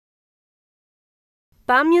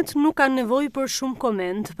Pamjet nuk kanë nevojë për shumë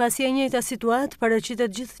koment, pasi e njëjta situatë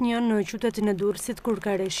paraqitet gjithnjë në qytetin e Durrësit kur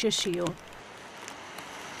ka rreshje shiu.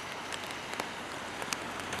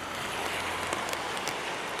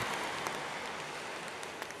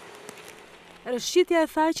 Rrëshqitja e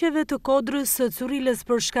faqeve të kodrës së Curilës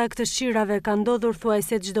për shkak të shqirave ka ndodhur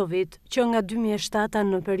thuajse çdo vit, që nga 2007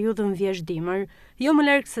 në periudhën vjeshtë-dimër. Jo më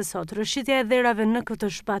larg se sot, rrëshqitja e dherave në këtë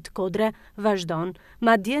shpat kodre vazhdon,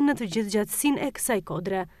 madje në të gjithë gjatësinë e kësaj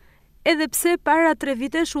kodre. Edhe pse para 3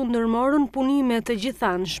 vitesh u ndërmorën punime të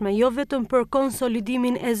gjithanshme, jo vetëm për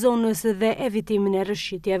konsolidimin e zonës dhe evitimin e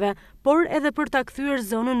rrëshqitjeve, por edhe për ta kthyer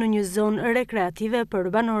zonën në një zonë rekreative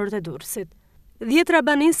për banorët e Durrësit. 10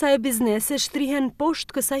 banesa e biznese shtrihen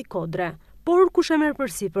poshtë kësaj kodre, por kush e merr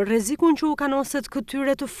përsipër rrezikun që u kanoset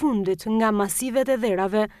këtyre të fundit nga masivet e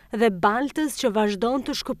dherave dhe baltës që vazhdon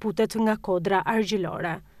të shkëputet nga kodra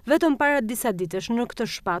argjilore. Vetëm para disa ditësh në këtë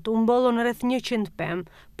shpat u mbollën rreth 100 pemë,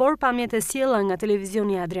 por pamjet e sjella nga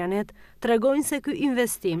televizioni Adrianet tregojnë se ky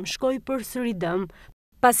investim shkoi përsëri dëm,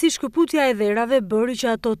 pasi shkëputja e dherave bëri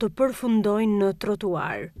që ato të përfundojnë në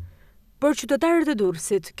trotuar. Për qytetarët e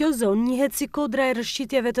Durrësit, kjo zonë njihet si kodra e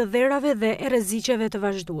rrëshqitjeve të dherave dhe e rreziqeve të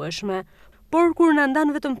vazhdueshme. Por kur na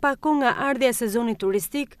ndan vetëm pak kohë nga ardhja e sezonit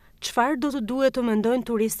turistik, çfarë do të duhet të mendojnë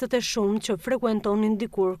turistët e shumtë që frekuentonin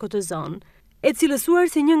dikur këtë zonë? E cilësuar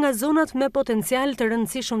si një nga zonat me potencial të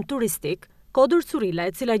rëndësishëm turistik, kodër Curila,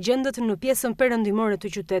 e cila gjendet në pjesën perëndimore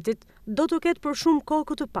të qytetit, do të ketë për shumë kohë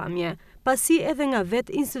këtë pamje, pasi edhe nga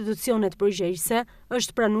vetë institucionet përgjegjëse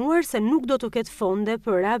është pranuar se nuk do të ketë fonde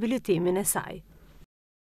për rehabilitimin e saj.